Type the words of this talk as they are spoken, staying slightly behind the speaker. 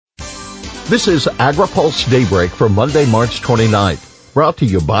This is AgriPulse Daybreak for Monday, March 29th, brought to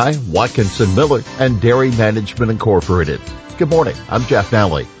you by Watkinson Miller and Dairy Management Incorporated. Good morning. I'm Jeff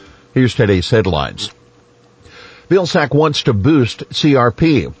Nally. Here's today's headlines. Vilsack wants to boost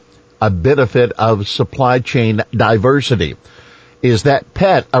CRP, a benefit of supply chain diversity. Is that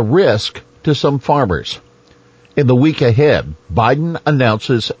pet a risk to some farmers? In the week ahead, Biden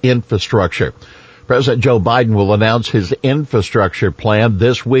announces infrastructure. President Joe Biden will announce his infrastructure plan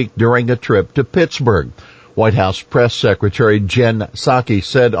this week during a trip to Pittsburgh. White House Press Secretary Jen Psaki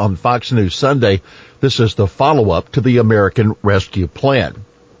said on Fox News Sunday, this is the follow-up to the American Rescue Plan.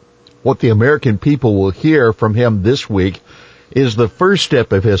 What the American people will hear from him this week is the first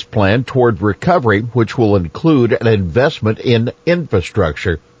step of his plan toward recovery, which will include an investment in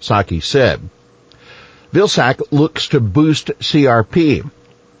infrastructure, Psaki said. Vilsack looks to boost CRP.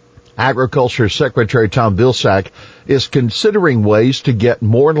 Agriculture Secretary Tom Vilsack is considering ways to get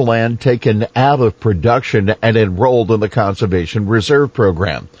more land taken out of production and enrolled in the Conservation Reserve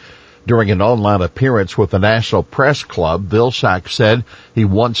Program. During an online appearance with the National Press Club, Vilsack said he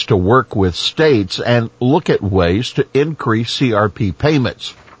wants to work with states and look at ways to increase CRP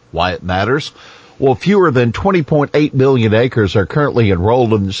payments. Why it matters? Well, fewer than 20.8 million acres are currently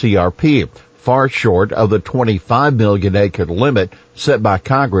enrolled in the CRP, far short of the 25 million acre limit set by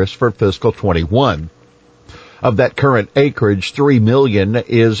Congress for fiscal 21. Of that current acreage, 3 million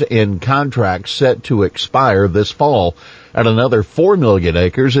is in contracts set to expire this fall, and another 4 million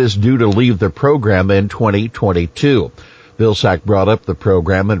acres is due to leave the program in 2022. Vilsack brought up the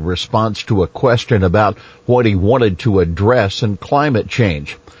program in response to a question about what he wanted to address in climate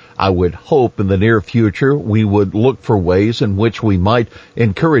change. I would hope in the near future we would look for ways in which we might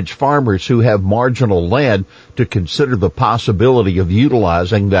encourage farmers who have marginal land to consider the possibility of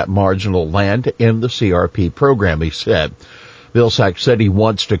utilizing that marginal land in the CRP program, he said. Vilsack said he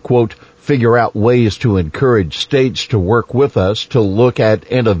wants to, quote, figure out ways to encourage states to work with us to look at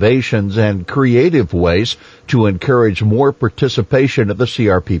innovations and creative ways to encourage more participation in the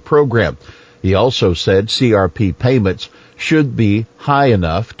CRP program. He also said CRP payments should be high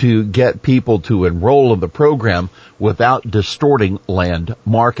enough to get people to enroll in the program without distorting land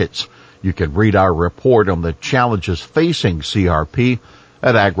markets. You can read our report on the challenges facing CRP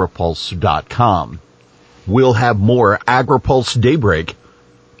at agripulse.com. We'll have more AgriPulse Daybreak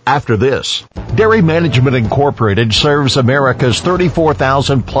after this. Dairy Management Incorporated serves America's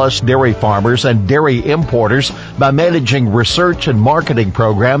 34,000 plus dairy farmers and dairy importers by managing research and marketing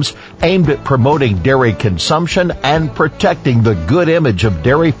programs aimed at promoting dairy consumption and protecting the good image of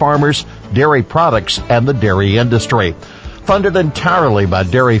dairy farmers, dairy products, and the dairy industry. Funded entirely by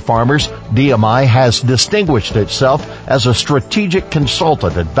dairy farmers, DMI has distinguished itself as a strategic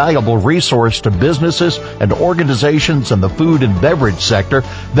consultant and valuable resource to businesses and organizations in the food and beverage sector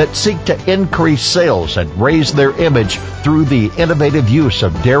that seek to increase sales and raise their image through the innovative use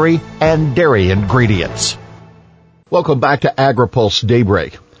of dairy and dairy ingredients. Welcome back to AgriPulse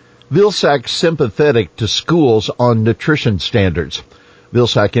Daybreak. Vilsack sympathetic to schools on nutrition standards.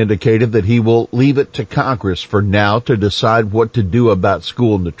 Vilsack indicated that he will leave it to Congress for now to decide what to do about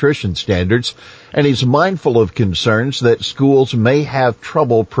school nutrition standards, and he's mindful of concerns that schools may have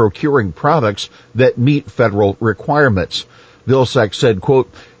trouble procuring products that meet federal requirements. Vilsack said,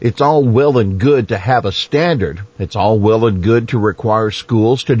 quote, it's all well and good to have a standard. It's all well and good to require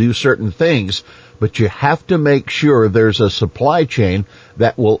schools to do certain things, but you have to make sure there's a supply chain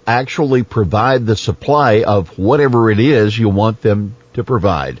that will actually provide the supply of whatever it is you want them to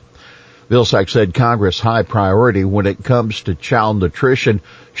provide. Vilsack said Congress' high priority when it comes to child nutrition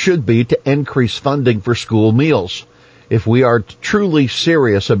should be to increase funding for school meals. If we are truly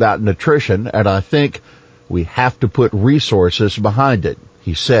serious about nutrition, and I think we have to put resources behind it,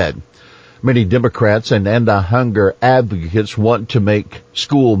 he said. Many Democrats and anti-hunger advocates want to make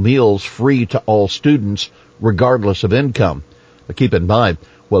school meals free to all students, regardless of income. But keep in mind,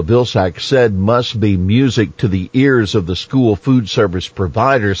 what Vilsack said must be music to the ears of the school food service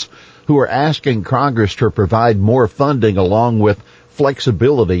providers who are asking Congress to provide more funding along with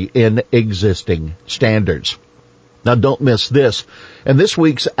flexibility in existing standards. Now don't miss this. In this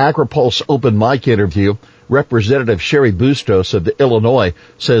week's AgriPulse Open Mic interview, Representative Sherry Bustos of Illinois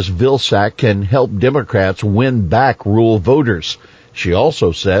says Vilsack can help Democrats win back rural voters. She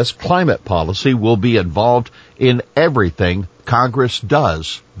also says climate policy will be involved in everything Congress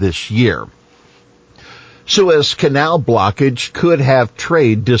does this year. Suez Canal blockage could have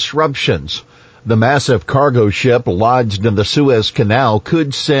trade disruptions. The massive cargo ship lodged in the Suez Canal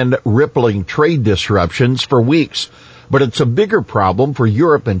could send rippling trade disruptions for weeks. But it's a bigger problem for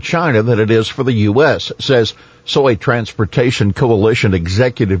Europe and China than it is for the U.S., says Soy Transportation Coalition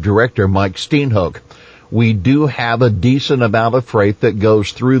Executive Director Mike Steenhoek. We do have a decent amount of freight that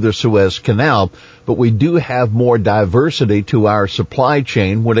goes through the Suez Canal, but we do have more diversity to our supply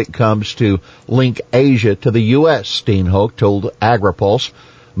chain when it comes to link Asia to the U.S., Steenhoek told AgriPulse.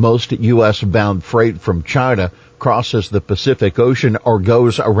 Most U.S.-bound freight from China crosses the Pacific Ocean or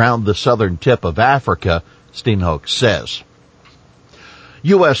goes around the southern tip of Africa, Steenhoek says.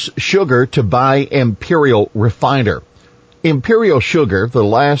 U.S. sugar to buy Imperial refiner. Imperial Sugar, the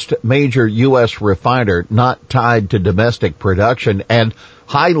last major U.S. refiner not tied to domestic production and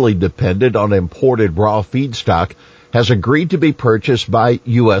highly dependent on imported raw feedstock, has agreed to be purchased by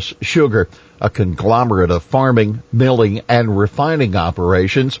U.S. Sugar, a conglomerate of farming, milling, and refining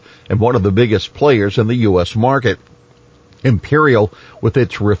operations and one of the biggest players in the U.S. market. Imperial, with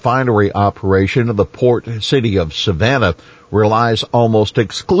its refinery operation in the port city of Savannah, relies almost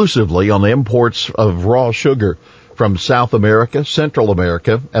exclusively on imports of raw sugar from South America, Central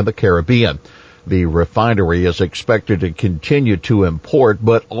America, and the Caribbean. The refinery is expected to continue to import,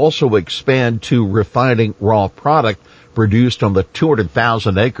 but also expand to refining raw product produced on the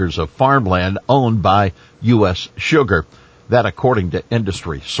 200,000 acres of farmland owned by U.S. Sugar. That according to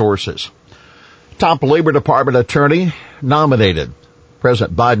industry sources. Top Labor Department attorney nominated.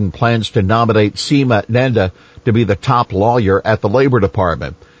 President Biden plans to nominate Seema Nanda to be the top lawyer at the Labor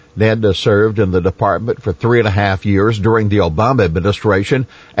Department. Nanda served in the department for 3.5 years during the Obama administration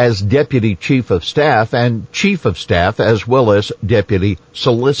as Deputy Chief of Staff and Chief of Staff as well as Deputy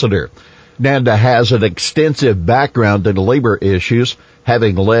Solicitor. Nanda has an extensive background in labor issues,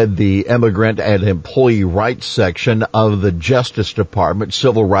 having led the Immigrant and Employee Rights section of the Justice Department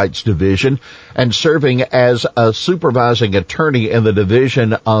Civil Rights Division and serving as a supervising attorney in the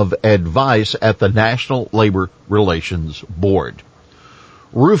Division of Advice at the National Labor Relations Board.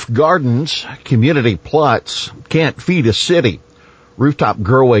 Roof gardens, community plots can't feed a city. Rooftop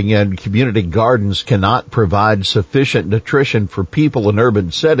growing and community gardens cannot provide sufficient nutrition for people in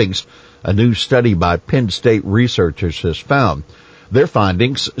urban settings, a new study by Penn State researchers has found. Their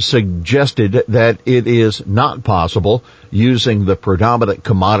findings suggested that it is not possible, using the predominant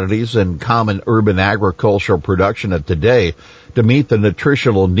commodities and common urban agricultural production of today, to meet the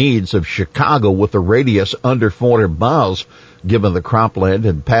nutritional needs of Chicago with a radius under 400 miles, given the cropland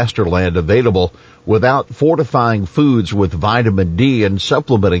and pasture land available, without fortifying foods with vitamin D and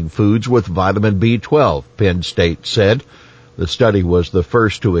supplementing foods with vitamin B12, Penn State said. The study was the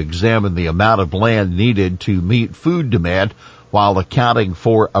first to examine the amount of land needed to meet food demand while accounting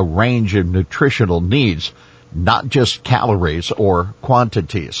for a range of nutritional needs, not just calories or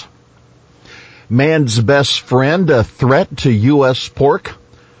quantities. Man's best friend, a threat to U.S. pork?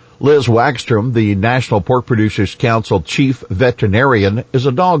 Liz Wagstrom, the National Pork Producers Council chief veterinarian, is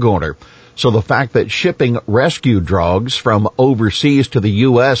a dog owner. So the fact that shipping rescue dogs from overseas to the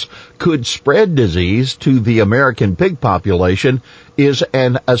U.S. could spread disease to the American pig population is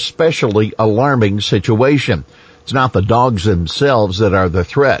an especially alarming situation. It's not the dogs themselves that are the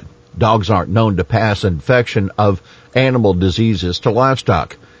threat. Dogs aren't known to pass infection of animal diseases to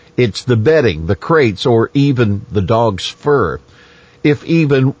livestock. It's the bedding, the crates, or even the dog's fur. If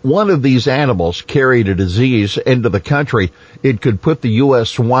even one of these animals carried a disease into the country, it could put the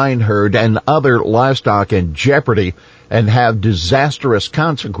U.S. swine herd and other livestock in jeopardy and have disastrous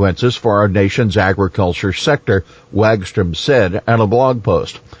consequences for our nation's agriculture sector, Wagstrom said in a blog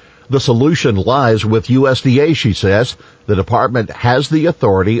post. The solution lies with USDA, she says. The department has the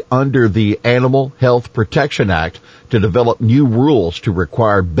authority under the Animal Health Protection Act to develop new rules to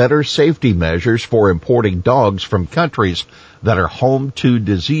require better safety measures for importing dogs from countries that are home to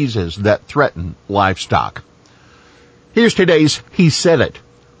diseases that threaten livestock. Here's today's He Said It.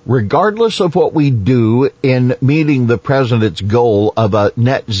 Regardless of what we do in meeting the president's goal of a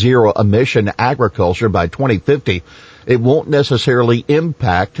net zero emission agriculture by 2050, it won't necessarily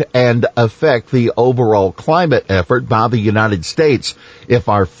impact and affect the overall climate effort by the United States if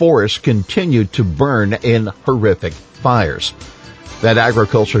our forests continue to burn in horrific fires. That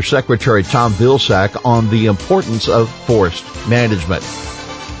Agriculture Secretary Tom Vilsack on the importance of forest management.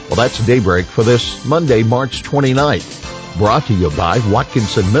 Well, that's Daybreak for this Monday, March 29th. Brought to you by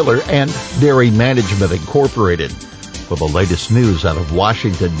Watkinson Miller and Dairy Management Incorporated. For the latest news out of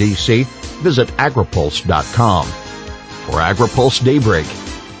Washington, D.C., visit agripulse.com. For AgriPulse Daybreak,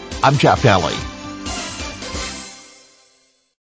 I'm Jeff Daly.